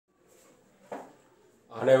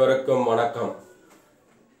அனைவருக்கும் வணக்கம்.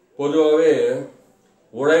 பொதுவாகவே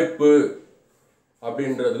உழைப்பு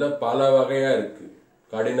அப்படின்றதுல பல வகையா இருக்கு.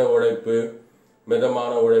 கடின உழைப்பு,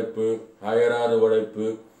 மிதமான உழைப்பு, அயராத உழைப்பு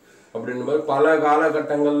அப்படின்ற பல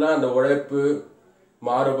காலகட்டங்கள்ல அந்த உழைப்பு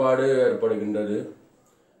மாறுபாடு ஏற்படுகின்றது.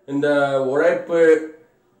 இந்த உழைப்பு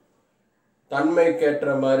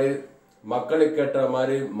தன்மைக்கேற்ற மாதிரி மக்களுக்கேற்ற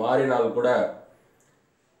மாதிரி மாறினால் கூட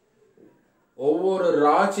ஒவ்வொரு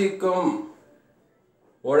ராசிக்கும்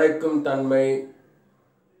உழைக்கும் தன்மை,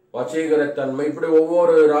 வசீகரத்தன்மை, இப்படி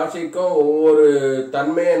ஒவ்வொரு ராசிக்கும் ஒவ்வொரு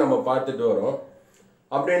தன்மையை நம்ம பார்த்துட்டு வரோம்.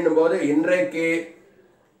 அப்படின்னும் போது இன்றைக்கு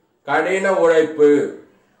கடின உழைப்பு,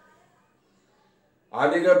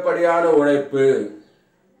 அதிகப்படியான உழைப்பு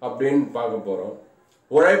அப்படின்னு பார்க்க போறோம்.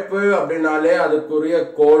 உழைப்பு அப்படின்னாலே அதுக்குரிய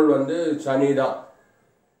கோள் சனிதான்.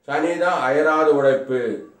 சனிதான் அயராத உழைப்பு.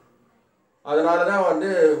 அதனாலதான்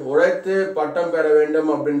உழைத்து பட்டம் பெற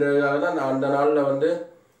வேண்டும் அப்படின்றதுக்காக தான் அந்த நாள்ல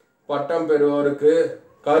பட்டம் பெறுவோருக்கு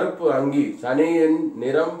கருப்பு அங்கி, சனியின்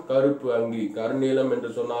நிறம் கருப்பு அங்கி, கருநீலம் என்று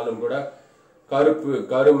சொன்னாலும் கூட கருப்பு,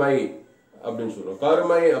 கருமை அப்படின்னு சொல்லுவோம்.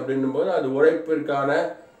 கருமை அப்படின்னும் போது அது உழைப்பிற்கான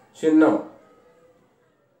சின்னம்.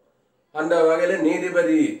 அந்த வகையில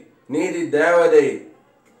நீதிபதி, நீதி தேவதை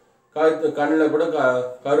கண்ணில் கூட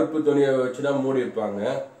கருப்பு துணியை வச்சுதான் மூடி இருப்பாங்க.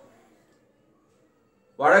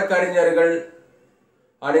 வழக்கறிஞர்கள்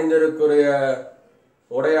அணிந்திருக்கிற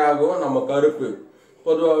உடையாகவும் நம்ம கருப்பு.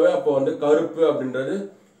 பொதுவாகவே அப்போ கருப்பு அப்படின்றது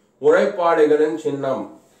உழைப்பாளிகளின் சின்னம்.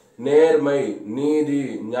 நேர்மை, நீதி,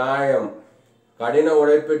 நியாயம், கடின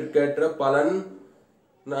உழைப்பிற்கேற்ற பலன்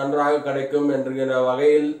நன்றாக கிடைக்கும் என்கிற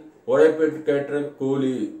வகையில் உழைப்பிற்கேற்ற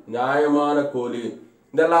கூலி, நியாயமான கூலி,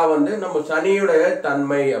 இதெல்லாம் நம்ம சனியுடைய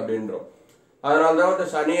தன்மை அப்படின்றோம்.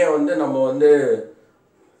 அதனால்தான் சனியை நம்ம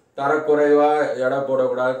தரக்குறைவா எடை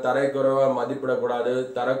போடக்கூடாது, தரைக்குறைவா மதிப்பிடக்கூடாது,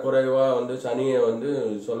 தரக்குறைவா சனியை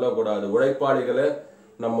சொல்லக்கூடாது, உழைப்பாளிகளை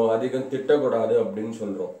நம்ம அதிகம் திட்டக்கூடாது அப்படின்னு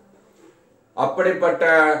சொல்றோம். அப்படிப்பட்ட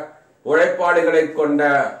உழைப்பாளிகளை கொண்ட,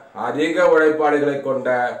 அதிக உழைப்பாளிகளை கொண்ட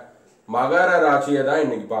மகர ராசியை தான்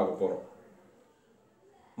இன்னைக்கு பார்க்க போறோம்.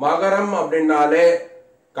 மகரம் அப்படின்னாலே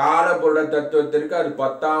காலபுருட தத்துவத்திற்கு அது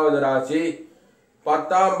 10வது ராசி.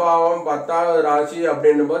 10ஆம் பாவம் 10வது ராசி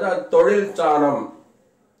அப்படின்னும் போது அது தொழில் சாணம்,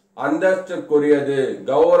 அந்தஸ்துக்குரியது,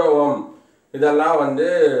 கௌரவம், இதெல்லாம்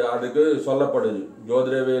அதுக்கு சொல்லப்படுது.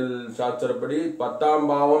 ஜோதிடவியல் சாஸ்திரப்படி 10ஆம்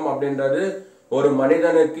பாவம் அப்படின்றது ஒரு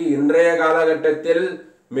மனிதனுக்கு இன்றைய காலகட்டத்தில்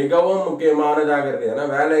மிகவும் முக்கியமானதாக இருக்கு. ஏன்னா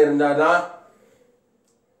வேலை இருந்தாதான்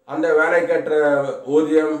அந்த வேலைக்கேற்ற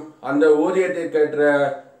ஊதியம், அந்த ஊதியத்திற்கேற்ற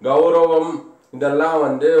கௌரவம், இதெல்லாம்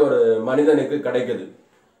ஒரு மனிதனுக்கு கிடைக்குது.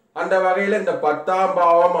 அந்த வகையில இந்த 10ஆம்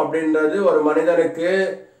பாவம் அப்படின்றது ஒரு மனிதனுக்கு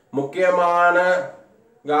முக்கியமான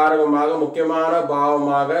காரகமாக, முக்கியமான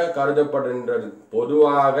பாவமாக கருதப்படுகின்றது.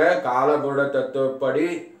 பொதுவாக காலபுருட தத்துவப்படி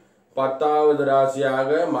 10வது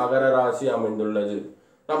ராசியாக மகர ராசி அமைந்துள்ளது.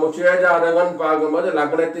 நம்ம சுயஜாதகம் பார்க்கும்போது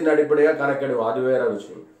லக்னத்தின் அடிப்படையாக கணக்கிடுவோம், அது வேற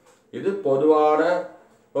விஷயம். இது பொதுவான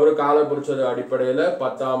ஒரு காலபுருஷ அடிப்படையில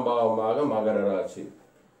 10ஆம் பாவமாக மகர ராசி.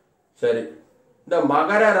 சரி, இந்த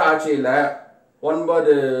மகர ராசியில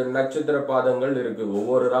 9 நட்சத்திர பாதங்கள் இருக்கு.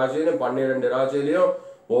 ஒவ்வொரு ராசியிலும் 12 ராசியிலையும்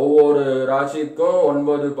ஒவ்வொரு ராசிக்கும்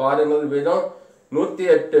 9 பாதங்கள் வீதம்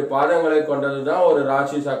 108 பாதங்களை கொண்டதுதான் ஒரு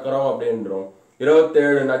ராசி சக்கரம் அப்படின்றோம்.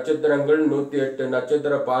 27 நட்சத்திரங்கள், 108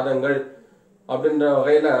 நட்சத்திர பாதங்கள் அப்படின்ற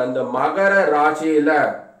வகையில அந்த மகர ராசியில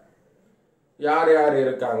யார் யார்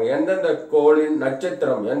இருக்காங்க, எந்தெந்த கோளின்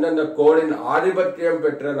நட்சத்திரம், எந்தெந்த கோளின் ஆதிபத்தியம்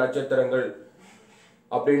பெற்ற நட்சத்திரங்கள்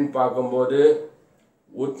அப்படின்னு பார்க்கும்போது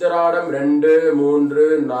உத்திராடம் 2, 3,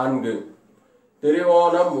 4,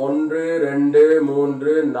 திரிவோணம் 1, 2,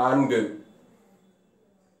 3, 4,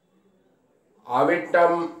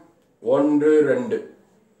 அவிட்டம் 1, 2.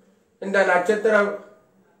 இந்த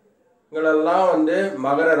நட்சத்திரங்கள் எல்லாம்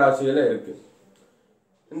மகர ராசியில இருக்கு.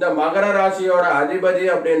 இந்த மகர ராசியோட அதிபதி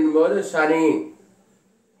அப்படின் போது சனி.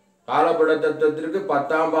 காலபுருட தத்துவத்திற்கு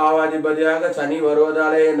 10ஆம் பாவாதிபதியாக சனி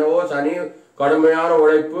வருவதாலே என்னவோ சனி கடுமையான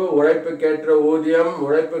உழைப்பு, உழைப்புக்கேற்ற ஊதியம்,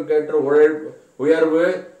 உழைப்புக்கேற்ற உயர்வு,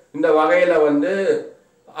 இந்த வகையில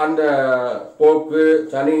அந்த போக்கு,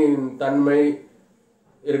 சனியின் தன்மை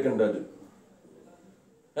இருக்கின்றது.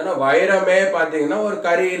 ஏன்னா வைரமே பாத்தீங்கன்னா ஒரு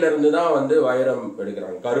கரியில இருந்து தான் வைரம்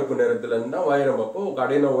எடுக்கிறாங்க, கருப்பு நிறத்துல இருந்து தான் வைரம். அப்போ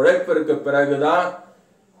கடின உழைப்பிற்கு பிறகுதான்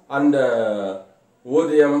அந்த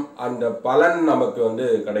ஊதியம், அந்த பலன் நமக்கு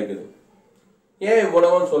கிடைக்குது. ஏன்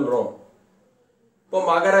இவ்வளவும் சொல்றோம்? இப்போ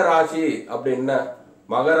மகர ராசி அப்படின்னா,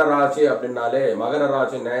 மகர ராசி அப்படின்னாலே மகர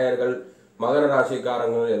ராசி நேயர்கள், மகர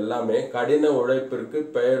ராசிக்காரங்கள் எல்லாமே கடின உழைப்பிற்கு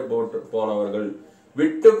பெயர் போட்டு போனவர்கள்.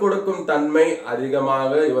 விட்டு கொடுக்கும் தன்மை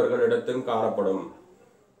அதிகமாக இவர்களிடத்தில் காணப்படும்.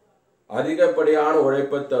 அதிகப்படியான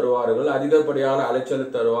உழைப்பை தருவார்கள், அதிகப்படியான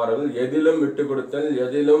அலைச்சல் தருவார்கள், எதிலும் விட்டு கொடுத்தல்,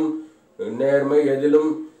 எதிலும் நேர்மை,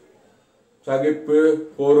 எதிலும் சகிப்பு,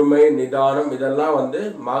 பொறுமை, நிதானம், இதெல்லாம்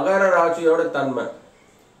மகர ராசியோட தன்மை.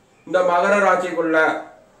 இந்த மகர ராசிக்குள்ள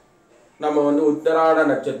நம்ம உத்திராட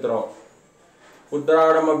நட்சத்திரம்,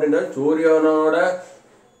 உத்திராடம் அப்படின்றது சூரியனோட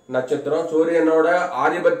நட்சத்திரம், சூரியனோட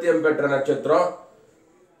ஆதிபத்தியம் பெற்ற நட்சத்திரம்.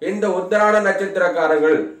 இந்த உத்திராட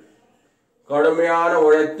நட்சத்திரக்காரர்கள் கடுமையான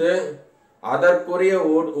உழைத்து அதற்குரிய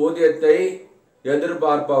ஊதியத்தை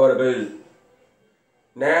எதிர்பார்ப்பவர்கள்,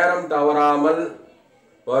 நேரம் தவறாமல்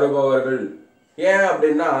வருபவர்கள். ஏன்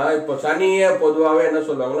அப்படின்னா, இப்போ சனியே பொதுவாகவே என்ன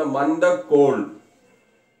சொல்லுவாங்கன்னா மந்த கோள்,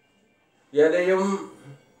 எதையும்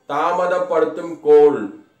தாமதப்படுத்தும் கோள்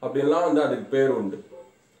அப்படின்லாம் அதுக்கு பேர் உண்டு.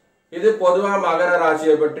 இது பொதுவாக மகர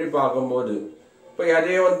ராசியை பற்றி பார்க்கும்போது இப்போ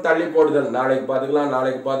எதையும் தள்ளி போடுதல், நாளைக்கு பார்த்துக்கலாம்,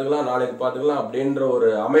 நாளைக்கு பார்த்துக்கலாம், நாளைக்கு பார்த்துக்கலாம் அப்படின்ற ஒரு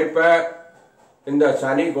அமைப்பை இந்த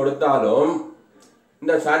சனி கொடுத்தாலும்,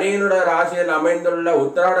 இந்த சனியினோட ராசியில் அமைந்துள்ள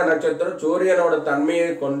உத்திராட நட்சத்திரம் சூரியனோட தன்மையை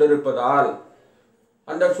கொண்டிருப்பதால்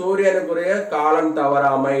அந்த சூரியனுக்குரிய காலம்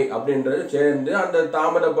தவறாமை அப்படின்றது சேர்ந்து அந்த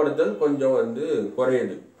தாமதப்படுத்தல் கொஞ்சம்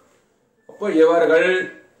குறையுது. அப்போ இவர்கள்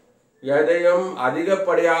எதையும்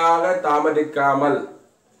அதிகப்படியாக தாமதிக்காமல்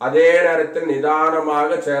அதே நேரத்தில்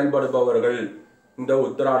நிதானமாக செயல்படுபவர்கள் இந்த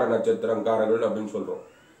உத்திராட நட்சத்திரக்காரர்கள் அப்படின்னு சொல்றோம்.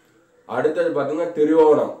 அடுத்தது பார்த்தீங்கன்னா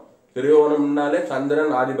திரிவோணம். திரிவோணம்னாலே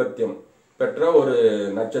சந்திரன் ஆதிபத்தியம் பெற்ற ஒரு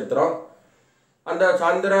நட்சத்திரம். அந்த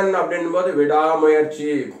சந்திரன் அப்படின் போது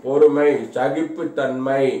விடாமுயற்சி, பொறுமை,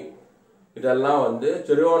 சகிப்புத்தன்மை, இதெல்லாம்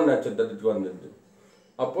திரிவோண நட்சத்திரத்துக்கு வந்தது.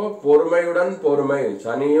 அப்போ பொறுமையுடன் பொறுமை,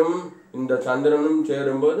 சனியும் இந்த சந்திரனும்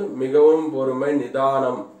சேரும்போது மிகவும் பொறுமை,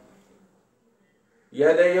 நிதானம்,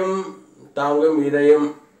 எதையும் தாங்கும் இதயம்,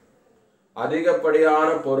 அதிகப்படியான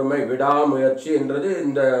பொறுமை, விடாமுயற்சி என்றது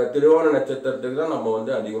இந்த திருவோண நட்சத்திரத்துக்கு தான்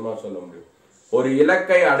நம்ம அதிகமாக சொல்ல முடியும். ஒரு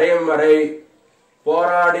இலக்கை அடையும் வரை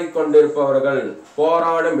போராடி கொண்டிருப்பவர்கள்,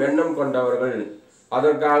 போராடும் எண்ணம் கொண்டவர்கள்,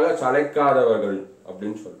 அதற்காக சளைக்காதவர்கள்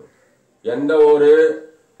அப்படின்னு சொல்றோம். எந்த ஒரு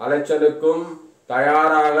அலைச்சலுக்கும்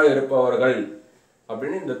தயாராக இருப்பவர்கள்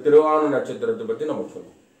அப்படின்னு இந்த திருவோண நட்சத்திரத்தை பத்தி நம்ம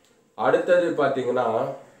சொல்றோம். அடுத்தது பாத்தீங்கன்னா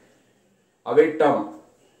அவிட்டம்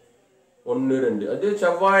 1, 2, அது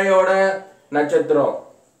செவ்வாயோட நட்சத்திரம்.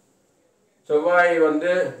 செவ்வாய்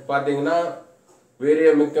பாத்தீங்கன்னா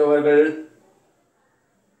வீரியமிக்கவர்கள்,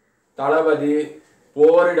 தளபதி,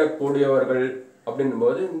 போரிடக்கூடியவர்கள் அப்படின்னும்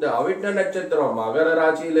போது இந்த அவிட்ட நட்சத்திரம் மகர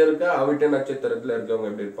ராசியில இருக்க அவிட்ட நட்சத்திரத்துல இருக்கவங்க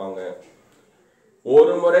எப்படி இருப்பாங்க?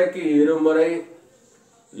 ஒரு முறைக்கு 2 முறை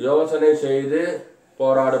யோசனை செய்து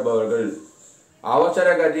போராடுபவர்கள், அவசர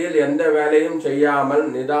கதியில் எந்த வேலையும் செய்யாமல்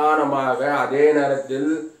நிதானமாக அதே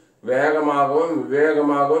நேரத்தில் வேகமாகவும்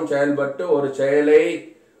விவேகமாகவும் செயல்பட்டு ஒரு செயலை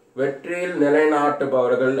வெற்றியில்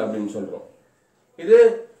நிலைநாட்டுபவர்கள் அப்படின்னு சொல்றோம். இது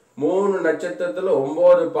 3 நட்சத்திரத்துல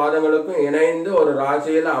 9 பாதங்களுக்கும் இணைந்து ஒரு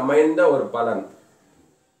ராசியில அமைந்த ஒரு பலன்.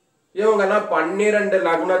 இவங்கெல்லாம் 12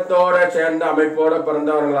 லக்னத்தோட சேர்ந்த அமைப்போட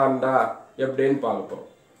பிறந்தவர்களா இருந்தா எப்படின்னு பார்ப்போம்.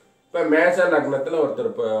 இப்ப மேஷ லக்னத்துல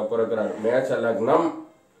ஒருத்தர் பிறக்கிறார். மேஷ லக்னம்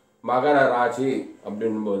மகர ராசி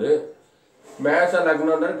அப்படின் போது மேஷ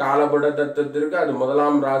லக்னம் காலபுட தத்துவத்திற்கு அது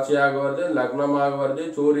 1ஆம் ராசியாக வருது, லக்னமாக வருது,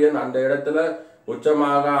 சூரியன் அந்த இடத்துல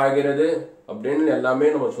உச்சமாக ஆகிறது அப்படின்னு எல்லாமே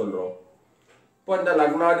நம்ம சொல்றோம். இப்போ இந்த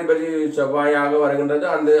லக்னாதிபதி செவ்வாயாக வருகின்றது,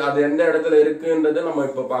 அது எந்த இடத்துல இருக்குன்றது நம்ம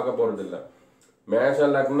இப்ப பார்க்க போறது இல்லை. மேஷ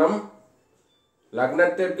லக்னம்,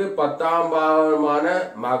 லக்னத்திற்கு 10ஆம் பாவமான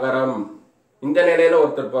மகரம், இந்த நிலையில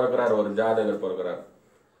ஒருத்தர் பிறக்கிறார், ஒரு ஜாதகர் பிறக்கிறார்.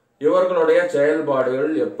 இவர்களுடைய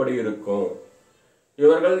செயல்பாடுகள் எப்படி இருக்கும்?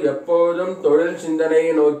 இவர்கள் எப்பொழுதும் தொழில்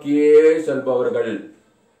சிந்தனையை நோக்கியே செல்பவர்கள்,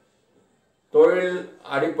 தொழில்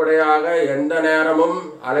அடிப்படையாக எந்த நேரமும்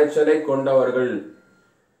அலைச்சலை கொண்டவர்கள்,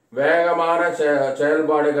 வேகமான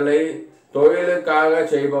செயல்பாடுகளை தொழிலுக்காக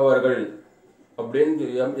செய்பவர்கள் அப்படின்னு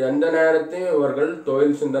எந்த நேரத்தையும் இவர்கள்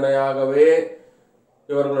தொழில் சிந்தனையாகவே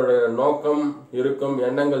இவர்களுடைய நோக்கம் இருக்கும்,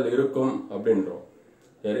 எண்ணங்கள் இருக்கும் அப்படின்றோம்.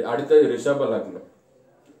 அடுத்தது ரிஷப லக்னம்.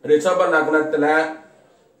 ரிஷப லக்னத்துல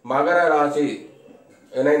மகர ராசி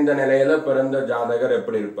இணைந்த நிலையில பிறந்த ஜாதகர்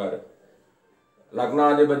எப்படி இருப்பாரு?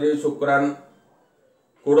 லக்னாதிபதி சுக்கிரன்,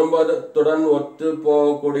 குடும்பத்துடன் ஒத்து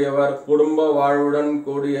போகக்கூடியவர், குடும்ப வாழ்வுடன்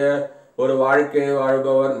கூடிய ஒரு வாழ்க்கையை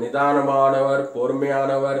வாழ்பவர், நிதானமானவர்,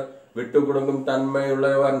 பொறுமையானவர், விட்டு கொடுக்கும் தன்மை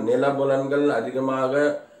உள்ளவர், நிலபுலன்கள் அதிகமாக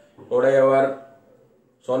உடையவர்,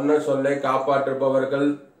 சொன்ன சொல்லை காப்பாற்றுபவர்கள்,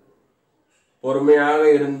 பொறுமையாக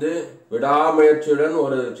இருந்து விடாமுயற்சியுடன்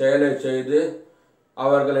ஒரு செயலை செய்து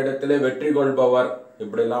அவர்களிடத்திலே வெற்றி கொள்பவர்,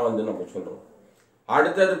 இப்படிலாம் நம்ம சொல்றோம்.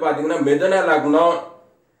 அடுத்தது பாத்தீங்கன்னா மிதுன லக்னம்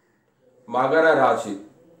மகர ராசி.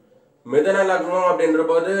 மிதுன லக்னம் அப்படின்ற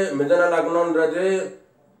போது மிதுன லக்னம்ன்றது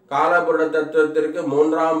காலபுருட தத்துவத்திற்கு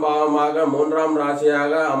 3ஆம் பாவமாக 3ஆம்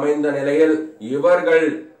ராசியாக அமைந்த நிலையில் இவர்கள்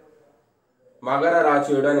மகர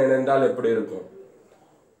ராசியுடன் இணைந்தால் எப்படி இருக்கும்?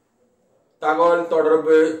 தகவல்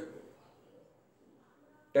தொடர்பு,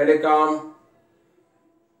 டெலிகாம்,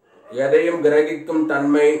 எதையும் கிரகிக்கும்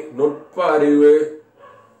தன்மை, நுட்ப அறிவு,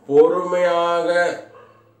 பொறுமையாக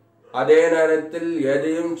அதே நேரத்தில்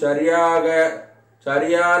எதையும்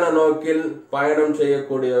சரியான நோக்கில் பயணம்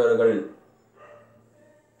செய்யக்கூடியவர்கள்.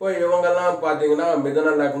 இப்போ இவங்கெல்லாம் பார்த்தீங்கன்னா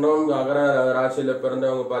மிதுன லக்னம் மகர ராசியில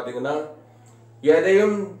பிறந்தவங்க பார்த்தீங்கன்னா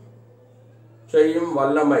எதையும் செய்யும்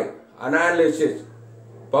வல்லமை, அனாலிசிஸ்,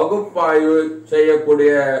 பகுப்பாய்வு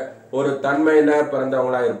செய்யக்கூடிய ஒரு தன்மையில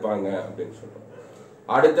பிறந்தவங்களா இருப்பாங்க அப்படின்னு சொல்றோம்.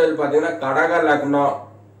 அடுத்தது பார்த்தீங்கன்னா கடக லக்னம்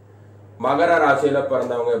மகர ராசியில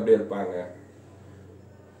பிறந்தவங்க எப்படி இருப்பாங்க?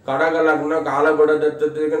 கடக லக்னம் காலபுட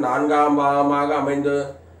தத்துவத்திற்கு 4ஆம் பாவமாக அமைந்து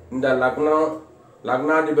இந்த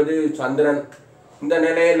லக்னாதிபதி சந்திரன் இந்த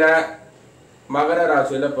நிலையில மகர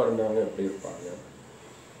ராசியில பிறந்தவங்க எப்படி இருப்பாங்க?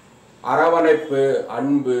 அரவணைப்பு,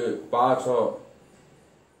 அன்பு, பாசம்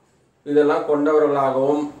இதெல்லாம்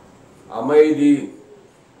கொண்டவர்களாகவும், அமைதி,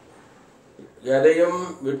 எதையும்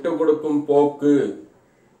விட்டு கொடுக்கும் போக்கு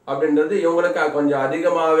அப்படின்றது இவங்களுக்கு கொஞ்சம்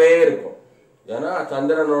அதிகமாகவே இருக்கும். ஏன்னா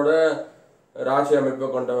சந்திரனோட ராசி அமைப்பை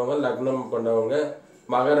கொண்டவங்க, லக்னம் கொண்டவங்க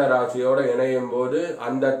மகர ராசியோட இணையும் போது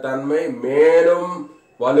அந்த தன்மை மேலும்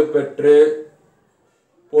வலுப்பெற்று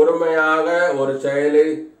பொறுமையாக ஒரு செயலை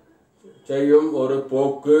செய்யும் ஒரு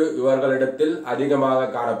போக்கு இவர்களிடத்தில் அதிகமாக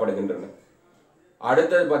காணப்படுகின்றன.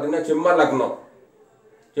 அடுத்தது பார்த்தீங்கன்னா சிம்ம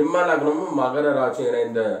லக்னமும் மகர ராசி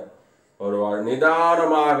இணைந்த ஒரு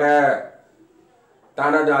நிதானமாக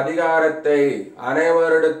தனது அதிகாரத்தை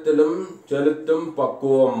அனைவரிடத்திலும் செலுத்தும்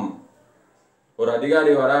பக்குவம். ஒரு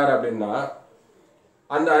அதிகாரி வரார் அப்படின்னா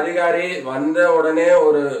அந்த அதிகாரி வந்த உடனே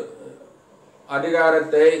ஒரு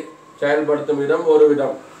அதிகாரத்தை செயல்படுத்தும் விதம் ஒரு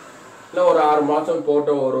விதம், இல்லை ஒரு 6 மாசம்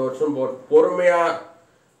போட்டு 1 வருஷம் போட்டு பொறுமையா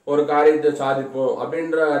ஒரு காரியத்தை சாதிப்போம்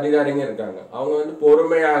அப்படின்ற அதிகாரிங்க இருக்காங்க. அவங்க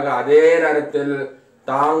பொறுமையாக அதே நேரத்தில்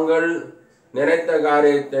தாங்கள் நினைத்த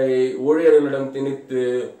காரியத்தை ஊழியர்களிடம் திணித்து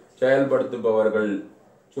செயல்படுத்துபவர்கள்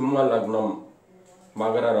சிம்ம லக்னம்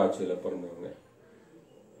மகர ராசியில பிறந்தவங்க.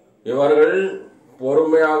 இவர்கள்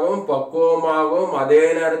பொறுமையாகவும் பக்குவமாகவும் அதே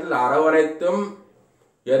நேரத்தில் அரவணைத்தும்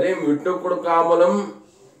எதையும் விட்டு கொடுக்காமலும்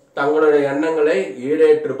தங்களுடைய எண்ணங்களை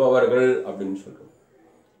ஈடேற்றுபவர்கள் அப்படின்னு சொல்றோம்.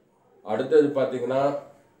 அடுத்தது பார்த்தீங்கன்னா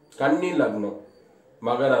கன்னி லக்னம்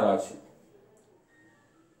மகர ராசி.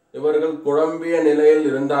 இவர்கள் குழம்பிய நிலையில்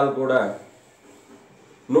இருந்தால் கூட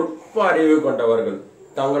நுட்ப அறிவு கொண்டவர்கள்.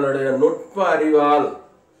 தங்களுடைய நுட்ப அறிவால்,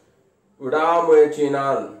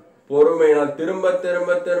 விடாமுயற்சியினால், பொறுமையினால் திரும்ப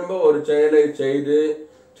திரும்ப திரும்ப ஒரு செயலை செய்து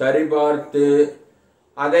சரிபார்த்து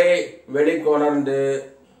அதை வெளிக்கொணர்ந்து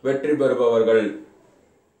வெற்றி பெறுபவர்கள்.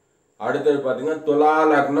 அடுத்தது பார்த்தீங்கன்னா துலா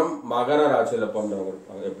லக்னம் மகர ராசியில பிறந்தவங்க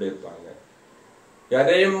இருப்பாங்க. எப்படி இருப்பாங்க?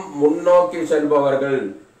 எதையும் முன்னோக்கி செல்பவர்கள்,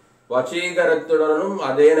 வசீகரத்துடனும்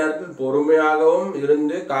அதே நேரத்தில் பொறுமையாகவும்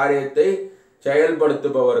இருந்து காரியத்தை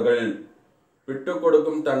செயல்படுத்துபவர்கள், விட்டு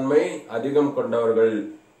கொடுக்கும் தன்மை அதிகம் கொண்டவர்கள்,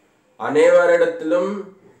 அனைவரிடத்திலும்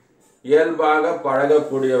இயல்பாக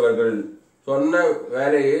பழகக்கூடியவர்கள், சொன்ன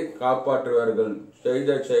வேலையை காப்பாற்றுவார்கள்,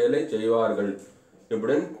 செய்த செயலை செய்வார்கள்.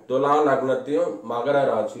 இப்படின்னு துலா லக்னத்தையும் மகர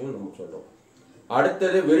ராசியும் நம்ம சொல்றோம்.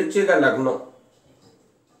 அடுத்தது விருச்சிக லக்னம்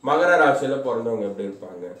மகர ராசியில பிறந்தவங்க எப்படி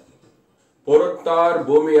இருப்பாங்க? பொறுத்தார்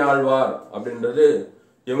பூமி ஆழ்வார் அப்படின்றது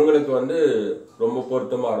இவங்களுக்கு ரொம்ப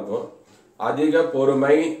பொருத்தமா இருக்கும். அதிக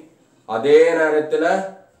பொறுமை, அதே நேரத்துல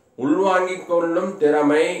உள்வாங்கிக் கொள்ளும்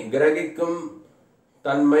திறமை, கிரகிக்கும்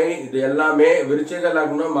தன்மை, இது எல்லாமே விருச்சிக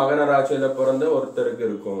லக்னம் மகர ராசியில பிறந்த ஒருத்தருக்கு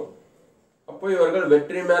இருக்கும். அப்போ இவர்கள்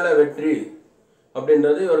வெற்றி மேல வெற்றி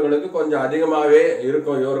அப்படின்றது இவர்களுக்கு கொஞ்சம் அதிகமாகவே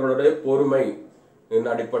இருக்கும். இவர்களுடைய பொறுமை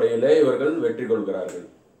அடிப்படையிலே இவர்கள் வெற்றி கொள்கிறார்கள்.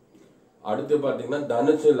 அடுத்து பார்த்தீங்கன்னா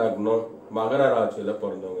தனுசு லக்னம் மகர ராசியில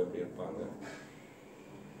பிறந்தவங்க எப்படி இருப்பாங்க?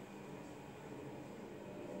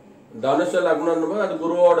 தனுசு லக்னம் அது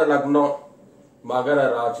குருவோட லக்னம் மகர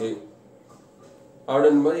ராசி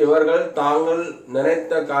அப்படின்போது இவர்கள் தாங்கள்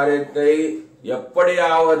நினைத்த காரியத்தை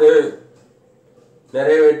எப்படியாவது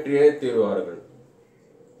நிறைவேற்றியே தீர்வார்கள்.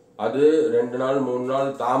 அது 2 நாள் 3 நாள்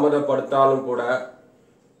தாமதப்படுத்தாலும் கூட,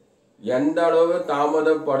 எந்த அளவு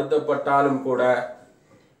தாமதப்படுத்தப்பட்டாலும் கூட,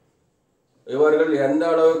 இவர்கள் எந்த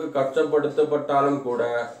அளவுக்கு கஷ்டப்படுத்தப்பட்டாலும் கூட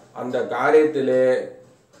அந்த காரியத்திலே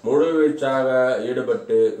முழுவீச்சாக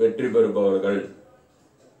ஈடுபட்டு வெற்றி பெறுபவர்கள்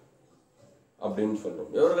அப்படின்னு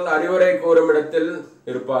சொல்றோம். இவர்கள் அறிவுரை கூறும் இடத்தில்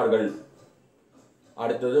இருப்பார்கள்.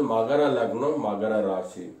 அடுத்தது மகர லக்னம் மகர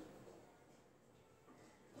ராசி.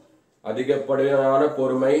 அதிகப்படியான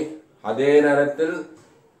பொறுமை, அதே நேரத்தில்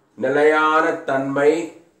நிலையான தன்மை,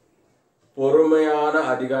 பொறுமையான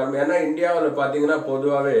அதிகாரம். ஏன்னா இந்தியாவில் பார்த்தீங்கன்னா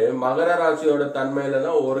பொதுவாகவே மகர ராசியோட தன்மையில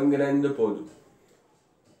தான் ஒருங்கிணைந்து போகுது.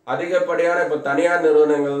 அதிகப்படியான இப்போ தனியார்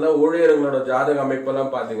நிறுவனங்கள்ல ஊழியர்களோட ஜாதக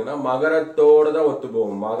அமைப்பெல்லாம் பார்த்தீங்கன்னா மகரத்தோடு தான் ஒத்து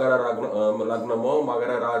போகும். மகர லக்னமோ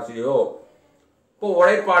மகர ராசியோ. இப்போ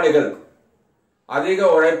உழைப்பாளிகள், அதிக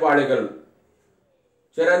உழைப்பாளிகள்,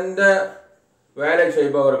 சிறந்த வேலை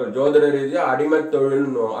செய்பவர்கள், ஜோதிட ரீதியாக அடிமை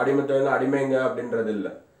தொழில் அடிமைங்க அப்படின்றது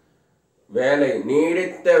இல்லை. வேலை,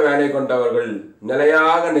 நீடித்த வேலை கொண்டவர்கள்,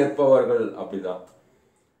 நிலையாக நிற்பவர்கள், அப்படிதான்.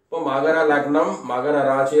 இப்போ மகர லக்னம் மகர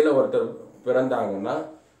ராசியில ஒருத்தர் பிறந்தாங்கன்னா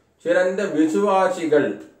சிறந்த விசுவாசிகள்,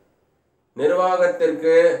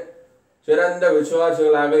 நிர்வாகத்திற்கு சிறந்த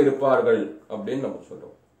விசுவாசிகளாக இருப்பார்கள் அப்படின்னு நம்ம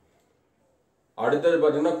சொல்றோம். அடுத்தது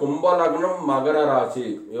பார்த்தீங்கன்னா கும்ப லக்னம் மகர ராசி,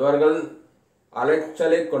 இவர்கள்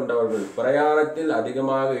அலைச்சலை கொண்டவர்கள், பிரயாணத்தில்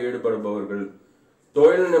அதிகமாக ஈடுபடுபவர்கள்,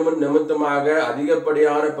 தொழில் நிமித்தமாக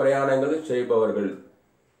அதிகப்படியான பிரயாணங்கள் செய்பவர்கள்,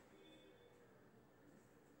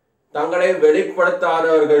 தங்களை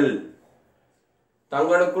வெளிப்படுத்தாதவர்கள்,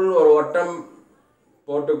 தங்களுக்குள் ஒரு வட்டம்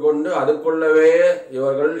போட்டுக்கொண்டு அதுக்குள்ளவே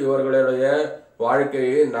இவர்களுடைய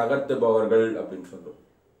வாழ்க்கையை நகர்த்துபவர்கள் அப்படின்னு சொல்றோம்.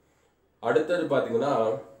 அடுத்தது பாத்தீங்கன்னா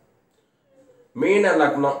மீன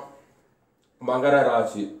லக்னம் மகர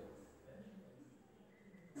ராசி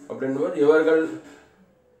அப்படின்னும் இவர்கள்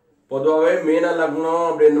பொதுவாகவே மீன லக்னம்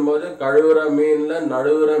அப்படின்னும் போது கழுவுற மீன்ல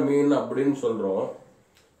நடுவுற மீன் அப்படின்னு சொல்றோம்.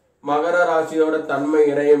 மகர ராசியோட தன்மை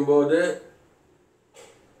இணையும் போது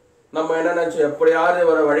நம்ம என்ன நினைச்சு எப்படியாவது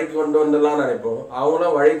இவரை வழிக்கு கொண்டு வந்துடலாம் நினைப்போம்.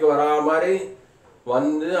 அவங்களும் வழிக்கு வரா மாதிரி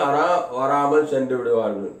வந்து ஆனா வராமல் சென்று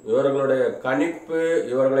விடுவார்கள். இவர்களுடைய கணிப்பு,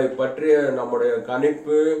 இவர்களை பற்றிய நம்முடைய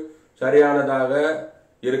கணிப்பு சரியானதாக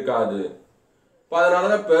இருக்காது.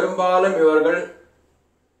 அதனாலதான் பெரும்பாலும் இவர்கள்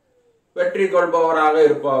வெற்றி கொள்பவராக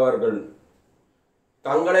இருப்பவர்கள்,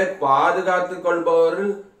 தங்களை பாதுகாத்துக்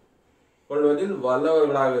கொள்வதில்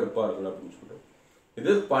வல்லவர்களாக இருப்பார்கள் அப்படின்னு சொல்றோம்.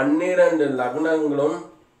 இது 12 லக்னங்களும்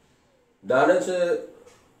தனுசு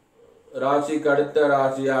ராசிக்கு அடுத்த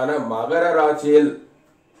ராசியான மகர ராசியில்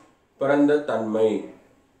பிறந்த தன்மை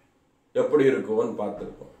எப்படி இருக்கும்னு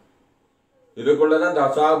பார்த்திருக்கோம். இதுக்குள்ளதான்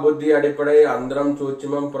தசா புத்தி அடிப்படை அந்தரம்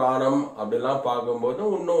சூட்சுமம் பிராணம் அப்படிலாம் பார்க்கும்போது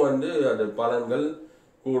இன்னும் அது பலன்கள்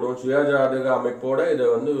கூடும். சுயஜாதக அமைப்போட இதை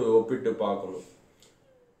ஒப்பிட்டு பார்க்கணும்.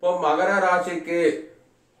 இப்போ மகர ராசிக்கு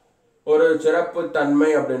ஒரு சிறப்பு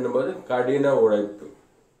தன்மை அப்படின்னும் போது கடின உழைப்பு,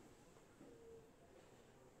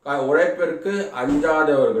 உழைப்பிற்கு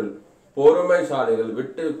அஞ்சாதவர்கள், பொறுமைசாலிகள்,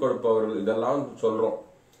 விட்டு கொடுப்பவர்கள், இதெல்லாம் சொல்றோம்.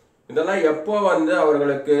 இதெல்லாம் எப்போ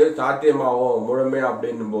அவர்களுக்கு சாத்தியமாகும் முழுமை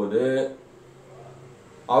அப்படின்னும் போது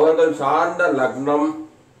அவர்கள் சார்ந்த லக்னம்,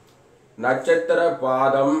 நட்சத்திர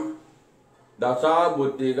பாதம், தசா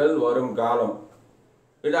புத்திகள் வரும் காலம்,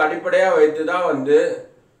 இதை அடிப்படையா வைத்துதான்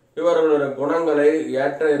இவர்களுடைய குணங்களை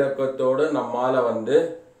ஏற்ற இறக்கத்தோடு நம்மால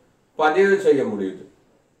பதிவு செய்ய முடியுது.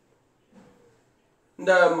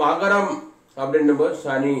 இந்த மகரம் அப்படின்னும் போது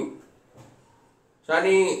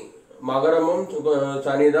சனி மகரமும்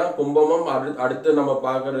சனிதான், கும்பமும் அடுத்து நம்ம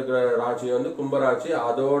பார்க்க இருக்கிற ராசி கும்பராசி,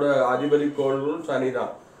 அதோட அதிபதி கோள்கள்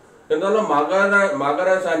சனிதான். இருந்தாலும் மகர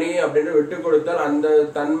சனி அப்படின்னு விட்டு கொடுத்தால் அந்த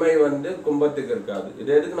தன்மை கும்பத்துக்கு இருக்காது. இது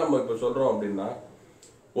எதுக்கு நம்ம இப்ப சொல்றோம் அப்படின்னா,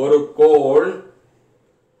 ஒரு கோள்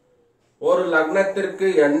ஒரு லக்னத்திற்கு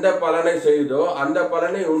எந்த பலனை செய்தோ அந்த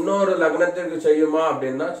பலனை இன்னொரு லக்னத்திற்கு செய்யுமா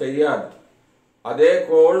அப்படின்னா செய்யாது. அதே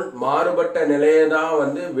கோள் மாறுபட்ட நிலையை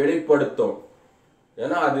தான் வெளிப்படுத்தும்.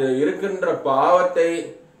 ஏன்னா அது இருக்கின்ற பாவத்தை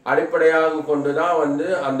அடிப்படையாக கொண்டுதான்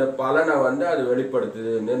அந்த பலனை அது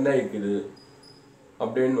வெளிப்படுத்துது, நிர்ணயிக்குது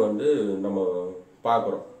அப்படின்னு நம்ம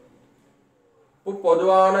பார்க்கிறோம். இப்போ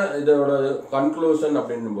பொதுவான இதோட கன்க்ளூஷன்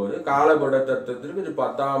அப்படின்னும் போது காலபுட தத்துவத்திற்கு இது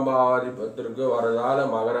 10ஆம் பாவத்திற்கு வரதால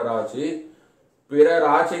மகர ராசி பிற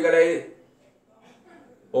ராசிகளை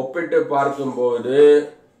ஒப்பிட்டு பார்க்கும்போது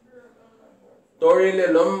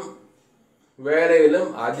தொழிலிலும் வேலையிலும்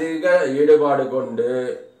அதிக ஈடுபாடு கொண்டு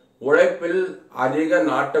உழைப்பில் அதிக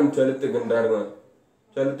நாட்டம்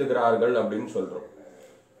செலுத்துகிறார்கள் அப்படின்னு சொல்றோம்.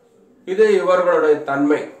 இது இவர்களுடைய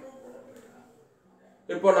தன்மை.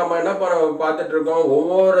 இப்போ நம்ம என்ன பார்த்துட்டு இருக்கோம்,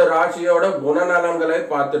 ஒவ்வொரு ராசியோட குணநலன்களை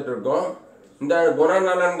பார்த்துட்டு இருக்கோம். இந்த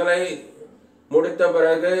குணநலன்களை முடித்த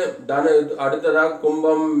பிறகு அடுத்ததாக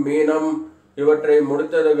கும்பம், மீனம் இவற்றை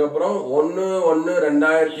முடித்ததுக்கு அப்புறம்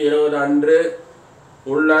 1/1/2020 அன்று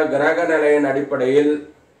உள்ள கிரக நிலையின் அடிப்படையில்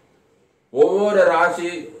ஒவ்வொரு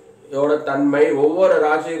ராசியோட தன்மை, ஒவ்வொரு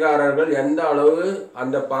ராசிக்காரர்கள் எந்த அளவு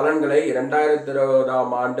அந்த பலன்களை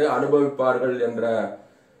 2020ஆம் ஆண்டு அனுபவிப்பார்கள் என்ற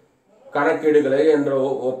கணக்கீடுகளை, என்ற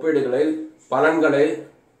ஒப்பீடுகளை, பலன்களை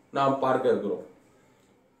நாம் பார்க்க இருக்கிறோம்.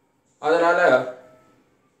 அதனால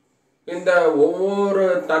இந்த ஒவ்வொரு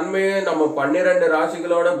தன்மையும் நம்ம 12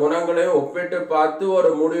 ராசிகளோட குணங்களையும் ஒப்பிட்டு பார்த்து ஒரு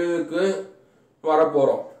முடிவுக்கு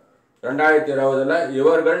வரப்போறோம். 2020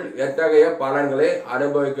 இவர்கள் எத்தகைய பலன்களை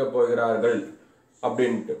அனுபவிக்க போகிறார்கள்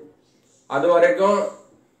அப்படின்ட்டு. அது வரைக்கும்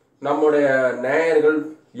நம்முடைய நேயர்கள்,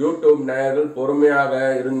 யூடியூப் நேயர்கள் பொறுமையாக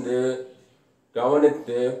இருந்து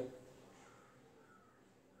கவனித்து,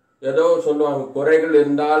 ஏதோ சொல்லுவாங்க, குறைகள்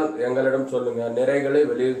இருந்தால் எங்களிடம் சொல்லுங்க, நிறைகளை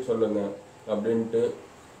வெளியில் சொல்லுங்க அப்படின்ட்டு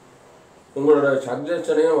உங்களோட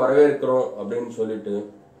சஜஷனையும் வரவேற்கிறோம் அப்படின்னு சொல்லிட்டு,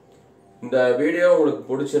 இந்த வீடியோ உங்களுக்கு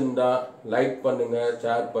பிடிச்சிருந்தா லைக் பண்ணுங்க,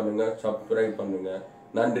 ஷேர் பண்ணுங்க, சப்ஸ்கிரைப் பண்ணுங்க.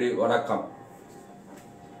 நன்றி, வணக்கம்.